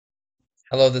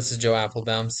Hello, this is Joe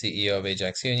Applebaum, CEO of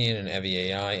Ajax Union and Evie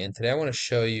AI, and today I want to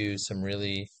show you some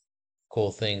really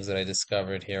cool things that I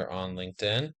discovered here on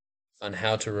LinkedIn on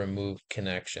how to remove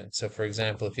connections. So, for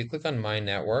example, if you click on My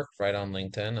Network right on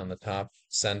LinkedIn on the top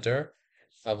center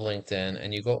of LinkedIn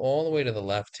and you go all the way to the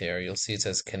left here, you'll see it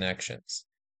says Connections.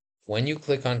 When you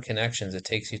click on Connections, it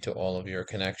takes you to all of your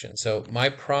connections. So, my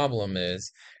problem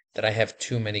is that I have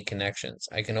too many connections.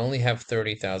 I can only have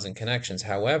 30,000 connections.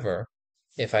 However,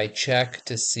 if I check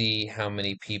to see how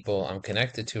many people I'm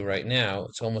connected to right now,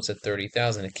 it's almost at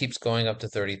 30,000. It keeps going up to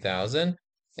 30,000.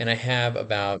 And I have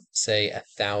about, say,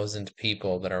 1,000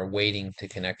 people that are waiting to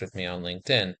connect with me on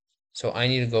LinkedIn. So I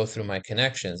need to go through my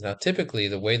connections. Now, typically,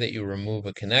 the way that you remove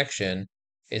a connection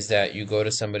is that you go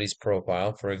to somebody's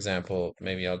profile. For example,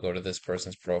 maybe I'll go to this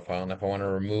person's profile. And if I want to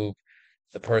remove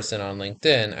the person on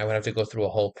LinkedIn, I would have to go through a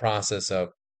whole process of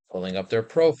pulling up their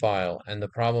profile. And the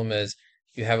problem is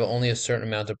you have only a certain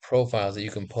amount of profiles that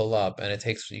you can pull up, and you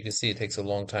can see it takes a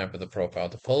long time for the profile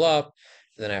to pull up.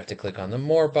 Then I have to click on the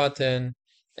more button,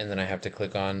 and then I have to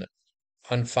click on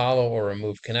unfollow or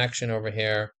remove connection over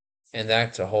here. And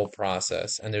that's a whole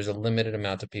process. And there's a limited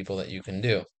amount of people that you can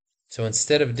do. So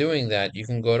instead of doing that, you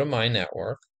can go to my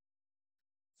network,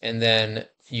 and then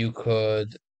you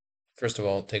could first of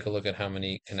all, take a look at how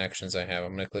many connections I have.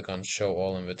 I'm going to click on show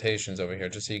all invitations over here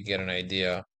just so you get an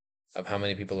idea of how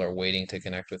many people are waiting to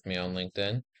connect with me on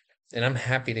LinkedIn. And I'm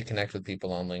happy to connect with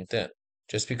people on LinkedIn.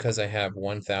 Just because I have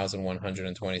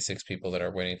 1,126 people that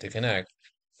are waiting to connect,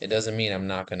 it doesn't mean I'm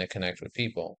not going to connect with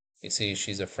people. You see,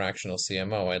 she's a fractional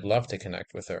CMO. I'd love to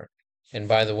connect with her. And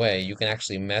by the way, you can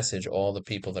actually message all the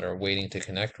people that are waiting to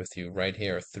connect with you right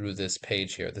here through this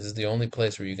page here. This is the only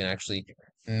place where you can actually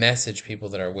message people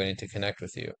that are waiting to connect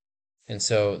with you. And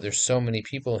so there's so many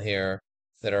people here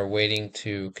that are waiting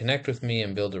to connect with me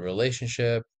and build a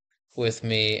relationship with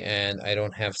me, and I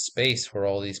don't have space for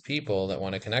all these people that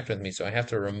want to connect with me, so I have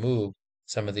to remove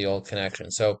some of the old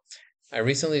connections. So I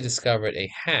recently discovered a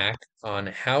hack on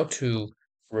how to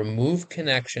remove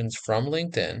connections from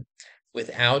LinkedIn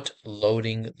without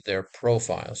loading their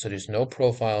profile. So there's no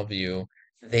profile view.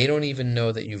 They don't even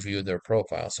know that you viewed their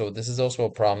profile. So this is also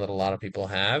a problem that a lot of people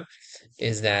have,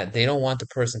 is that they don't want the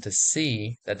person to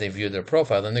see that they viewed their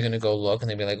profile. Then they're going to go look and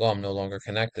they'll be like, oh, I'm no longer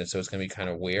connected. So it's going to be kind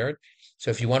of weird.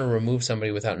 So if you want to remove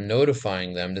somebody without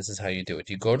notifying them, this is how you do it.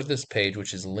 You go to this page,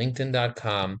 which is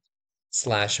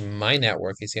linkedin.com/my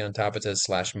network. You see on top it says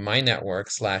 /my network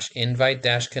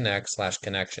 /invite connect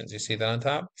 /connections. You see that on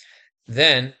top?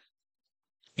 Then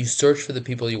you search for the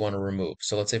people you want to remove.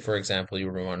 So let's say, for example,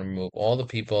 you want to remove all the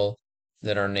people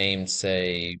that are named,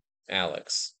 say,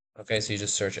 Alex. Okay, so you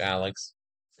just search Alex,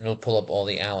 and it'll pull up all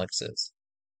the Alexes.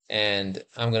 And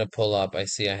I'm going to pull up, I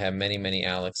see I have many, many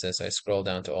Alexes. I scroll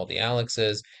down to all the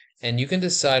Alexes, and you can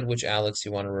decide which Alex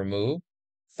you want to remove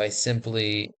by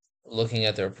simply looking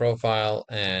at their profile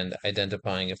and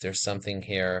identifying if there's something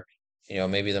here,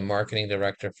 maybe the marketing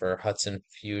director for Hudson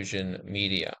Fusion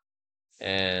Media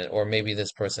and or maybe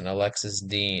this person, Alexis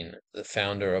Dean, the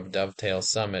founder of Dovetail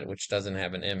Summit, which doesn't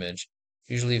have an image.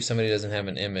 Usually, if somebody doesn't have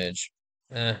an image,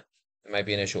 it might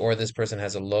be an issue. Or this person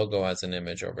has a logo as an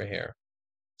image over here.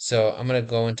 So I'm going to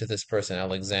go into this person,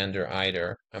 Alexander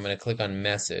Eider. I'm going to click on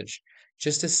message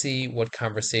just to see what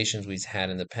conversations we've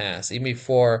had in the past. Even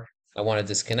before I want to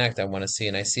disconnect, I want to see,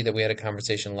 and I see that we had a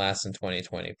conversation last in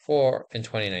 2024, in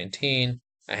 2019.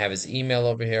 I have his email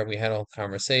over here. We had a whole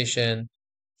conversation.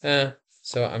 Eh,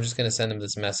 so I'm just going to send him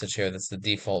this message here. That's the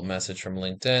default message from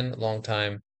LinkedIn. Long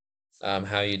time.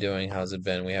 How you doing? How's it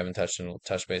been? We haven't touched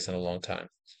base in a long time.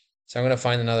 So I'm going to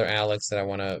find another Alex that I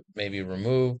want to maybe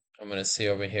remove. I'm going to see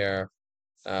over here.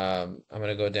 I'm going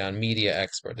to go down media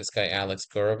expert. This guy, Alex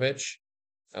Gorovich.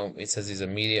 It says he's a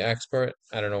media expert.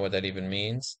 I don't know what that even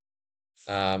means.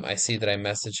 I see that I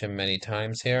messaged him many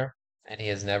times here, and he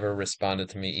has never responded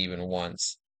to me even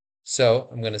once. So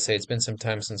I'm going to say it's been some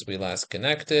time since we last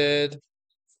connected.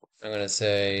 I'm going to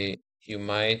say you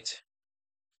might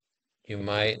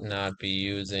not be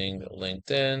using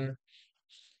LinkedIn.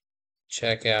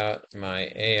 Check out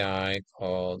my AI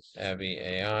called Evie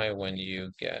AI when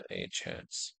you get a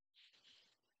chance.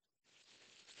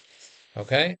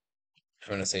 Okay? I'm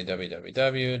going to say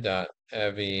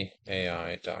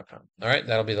www.evieai.com. All right,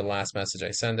 that'll be the last message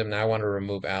I send him. Now I want to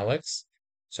remove Alex.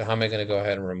 So how am I going to go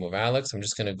ahead and remove Alex? I'm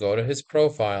just going to go to his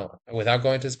profile. Without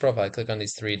going to his profile, I click on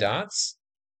these three dots.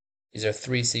 These are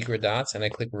three secret dots, and I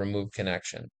click remove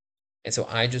connection. And so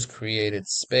I just created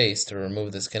space to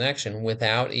remove this connection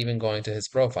without even going to his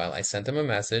profile. I sent him a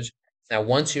message. Now,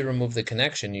 once you remove the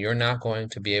connection, you're not going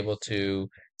to be able to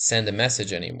send a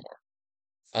message anymore.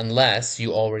 unless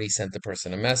you already sent the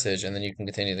person a message, and then you can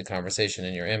continue the conversation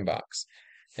in your inbox.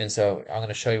 And so I'm going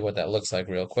to show you what that looks like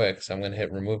real quick. So I'm going to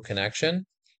hit remove connection.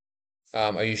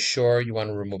 Are you sure you want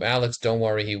to remove Alex? Don't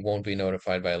worry, he won't be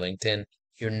notified by LinkedIn.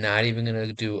 You're not even going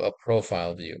to do a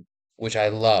profile view, which I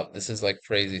love. This is like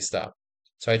crazy stuff.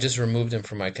 So I just removed him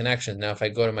from my connections. Now, if I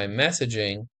go to my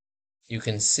messaging, you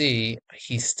can see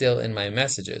he's still in my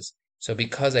messages. So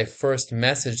because I first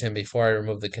messaged him before I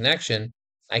removed the connection,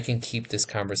 I can keep this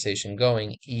conversation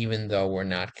going even though we're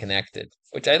not connected,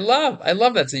 which I love. I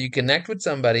love that. So you connect with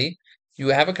somebody, you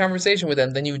have a conversation with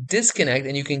them, then you disconnect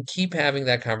and you can keep having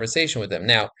that conversation with them.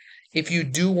 Now, if you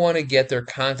do want to get their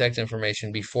contact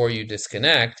information before you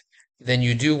disconnect, then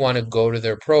you do want to go to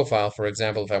their profile. For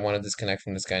example, if I want to disconnect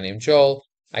from this guy named Joel,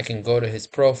 I can go to his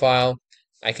profile.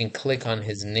 I can click on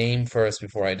his name first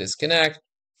before I disconnect,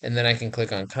 and then I can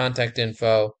click on contact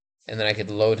info, and then I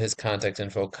could load his contact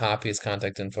info, copy his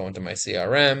contact info into my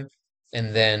CRM,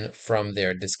 and then from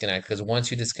there disconnect. Because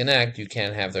once you disconnect, you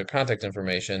can't have their contact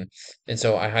information. And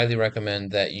so I highly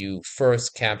recommend that you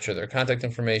first capture their contact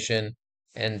information.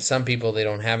 And some people, they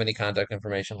don't have any contact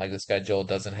information, like this guy Joel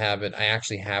doesn't have it. I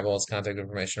actually have all his contact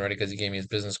information already because he gave me his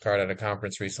business card at a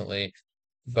conference recently,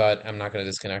 but I'm not going to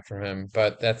disconnect from him.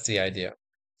 But that's the idea.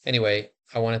 Anyway,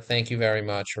 I want to thank you very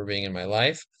much for being in my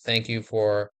life. Thank you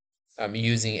for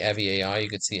using Evie AI. You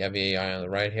can see Evie AI on the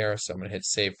right here. So I'm going to hit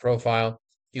save profile.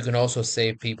 You can also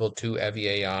save people to Evie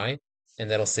AI, and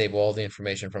that'll save all the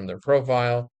information from their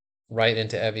profile right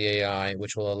into Evie AI,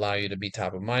 which will allow you to be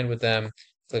top of mind with them.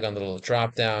 Click on the little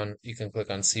drop down. You can click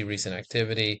on see recent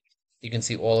activity. You can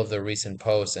see all of the recent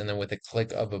posts, and then with a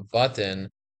click of a button,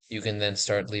 you can then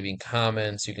start leaving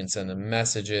comments. You can send them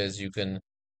messages. You can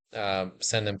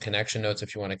send them connection notes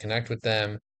if you want to connect with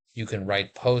them. You can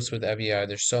write posts with EVI.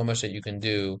 There's so much that you can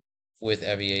do with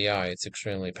EVI. It's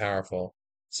extremely powerful.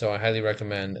 So I highly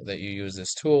recommend that you use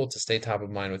this tool to stay top of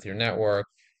mind with your network.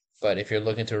 But if you're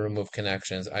looking to remove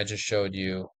connections, I just showed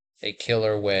you a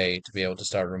killer way to be able to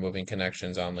start removing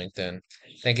connections on LinkedIn.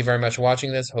 Thank you very much for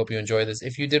watching this. Hope you enjoyed this.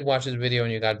 If you did watch this video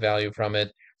and you got value from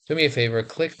it, do me a favor,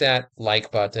 click that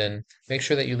like button. Make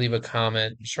sure that you leave a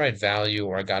comment. Just write value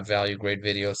or I got value, great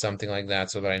video, something like that,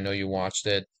 so that I know you watched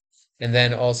it. And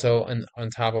then also on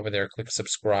top over there, click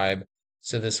subscribe.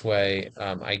 So this way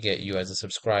I get you as a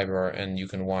subscriber and you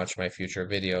can watch my future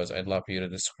videos. I'd love for you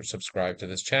to subscribe to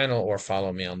this channel or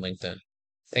follow me on LinkedIn.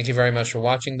 Thank you very much for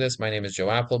watching this. My name is Joe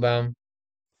Applebaum,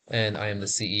 and I am the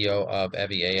CEO of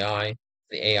Evie AI,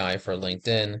 the AI for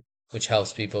LinkedIn, which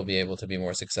helps people be able to be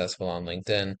more successful on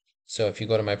LinkedIn. So if you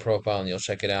go to my profile and you'll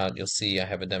check it out, you'll see I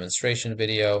have a demonstration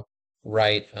video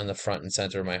right on the front and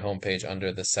center of my homepage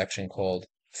under the section called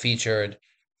Featured.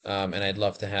 And I'd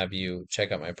love to have you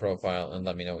check out my profile and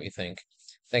let me know what you think.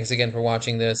 Thanks again for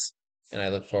watching this, and I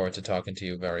look forward to talking to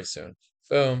you very soon.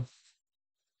 Boom.